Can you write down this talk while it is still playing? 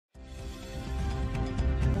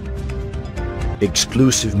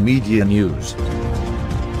Exclusive media news.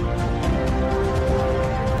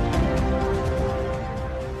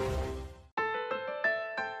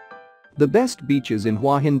 The best beaches in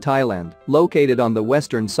Hua Hin, Thailand, located on the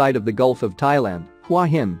western side of the Gulf of Thailand, Hua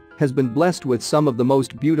Hin has been blessed with some of the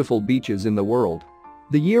most beautiful beaches in the world.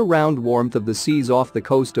 The year-round warmth of the seas off the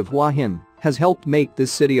coast of Hua Hin has helped make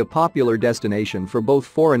this city a popular destination for both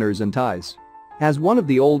foreigners and Thais. As one of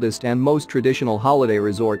the oldest and most traditional holiday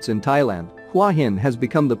resorts in Thailand, Hua Hin has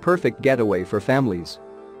become the perfect getaway for families.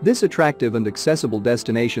 This attractive and accessible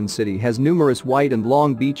destination city has numerous wide and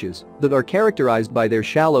long beaches that are characterized by their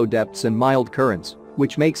shallow depths and mild currents,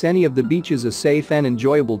 which makes any of the beaches a safe and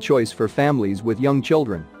enjoyable choice for families with young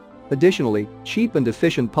children. Additionally, cheap and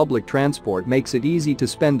efficient public transport makes it easy to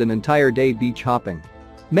spend an entire day beach hopping.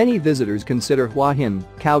 Many visitors consider Hua Hin,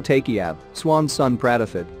 Khao Takiab, Suan Son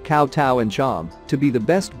Pradiphat, Khao Takiab and Cham to be the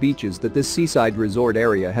best beaches that this seaside resort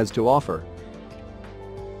area has to offer.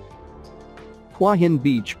 Hua Hin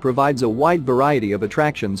Beach provides a wide variety of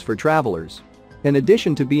attractions for travelers. In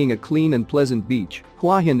addition to being a clean and pleasant beach,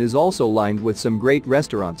 Hua Hin is also lined with some great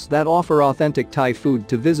restaurants that offer authentic Thai food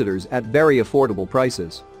to visitors at very affordable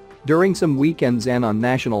prices. During some weekends and on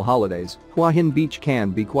national holidays, Hua Hin Beach can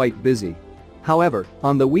be quite busy. However,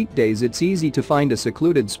 on the weekdays it's easy to find a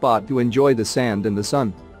secluded spot to enjoy the sand and the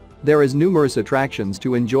sun. There is numerous attractions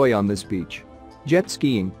to enjoy on this beach. Jet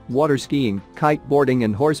skiing, water skiing, kiteboarding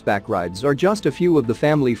and horseback rides are just a few of the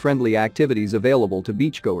family-friendly activities available to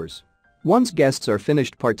beachgoers. Once guests are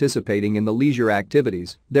finished participating in the leisure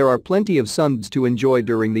activities, there are plenty of suns to enjoy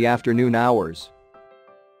during the afternoon hours.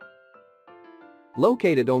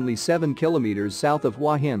 Located only 7 kilometers south of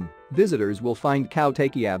Hua Hin, visitors will find Khao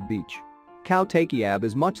Takiab Beach. Khao Takiab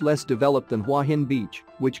is much less developed than Hua Hin Beach,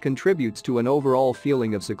 which contributes to an overall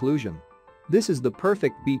feeling of seclusion. This is the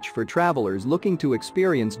perfect beach for travelers looking to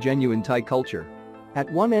experience genuine Thai culture.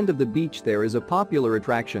 At one end of the beach there is a popular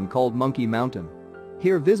attraction called Monkey Mountain.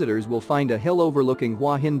 Here visitors will find a hill overlooking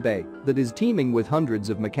Hua Hin Bay that is teeming with hundreds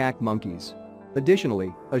of macaque monkeys.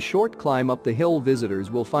 Additionally, a short climb up the hill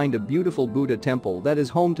visitors will find a beautiful Buddha temple that is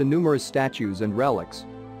home to numerous statues and relics.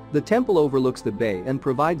 The temple overlooks the bay and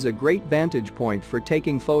provides a great vantage point for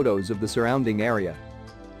taking photos of the surrounding area.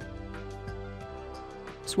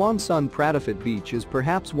 Suan Son Pradiphat Beach is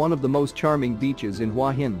perhaps one of the most charming beaches in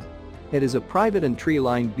Hua Hin. It is a private and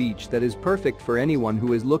tree-lined beach that is perfect for anyone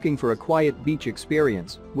who is looking for a quiet beach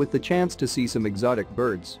experience with the chance to see some exotic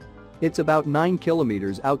birds. It's about 9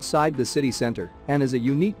 kilometers outside the city center and is a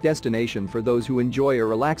unique destination for those who enjoy a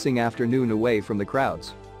relaxing afternoon away from the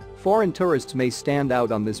crowds. Foreign tourists may stand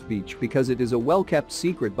out on this beach because it is a well-kept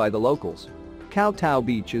secret by the locals. Khao Takiab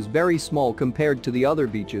Beach is very small compared to the other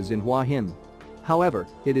beaches in Hua Hin. However,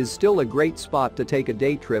 it is still a great spot to take a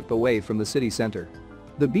day trip away from the city center.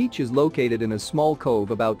 The beach is located in a small cove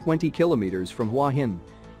about 20 kilometers from Hua Hin.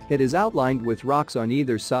 It is outlined with rocks on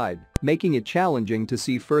either side, making it challenging to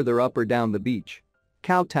see further up or down the beach.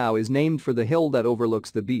 Khao Takiab is named for the hill that overlooks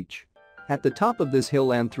the beach. At the top of this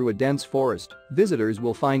hill and through a dense forest, visitors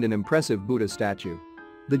will find an impressive Buddha statue.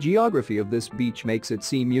 The geography of this beach makes it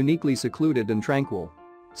seem uniquely secluded and tranquil.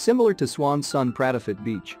 Similar to Suan Son Pradiphat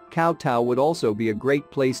Beach, Khao Takiab would also be a great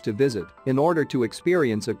place to visit in order to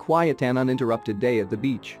experience a quiet and uninterrupted day at the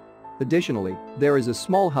beach. Additionally, there is a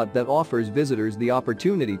small hut that offers visitors the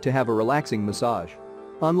opportunity to have a relaxing massage.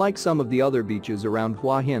 Unlike some of the other beaches around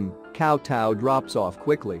Hua Hin, Khao Takiab drops off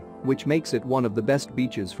quickly, which makes it one of the best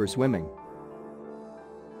beaches for swimming.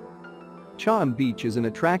 Cham Beach is an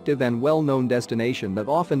attractive and well-known destination that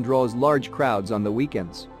often draws large crowds on the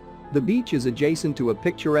weekends. The beach is adjacent to a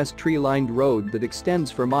picturesque tree-lined road that extends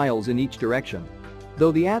for miles in each direction.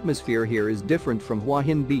 Though the atmosphere here is different from Hua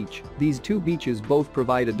Hin Beach, these two beaches both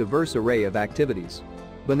provide a diverse array of activities.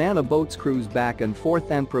 Banana boats cruise back and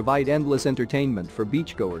forth and provide endless entertainment for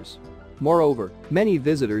beachgoers. Moreover, many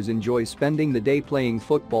visitors enjoy spending the day playing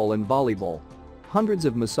football and volleyball. Hundreds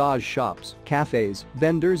of massage shops, cafes,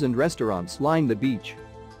 vendors and restaurants line the beach.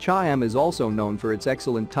 Cham is also known for its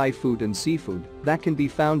excellent Thai food and seafood that can be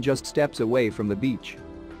found just steps away from the beach.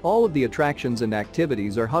 All of the attractions and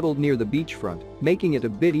activities are huddled near the beachfront, making it a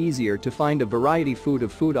bit easier to find a variety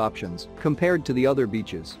of food options compared to the other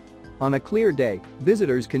beaches. On a clear day,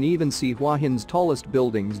 visitors can even see Hua Hin's tallest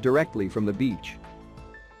buildings directly from the beach.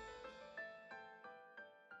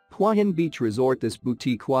 Hua Hin Beach Resort. This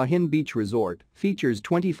boutique Hua Hin Beach Resort features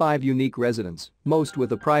 25 unique residents, most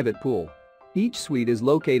with a private pool. Each suite is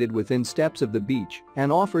located within steps of the beach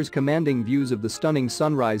and offers commanding views of the stunning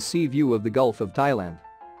sunrise sea view of the Gulf of Thailand.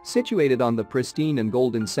 Situated on the pristine and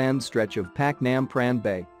golden sand stretch of Pak Nam Pran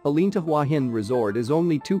Bay, Alinta Hua Hin Resort is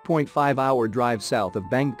only 2.5-hour drive south of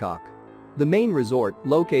Bangkok. The main resort,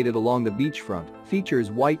 located along the beachfront, features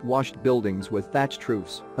whitewashed buildings with thatched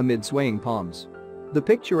roofs amid swaying palms. The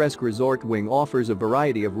picturesque resort wing offers a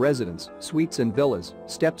variety of residence, suites and villas,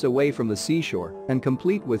 steps away from the seashore, and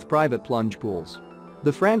complete with private plunge pools.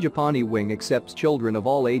 The Frangipani wing accepts children of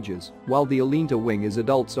all ages, while the Alinta wing is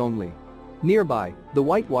adults only. Nearby, the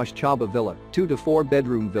whitewashed Chaba Villa, 2 to 4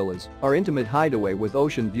 bedroom villas, are intimate hideaway with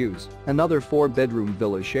ocean views. Another 4-bedroom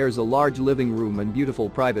villa shares a large living room and beautiful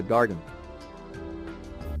private garden.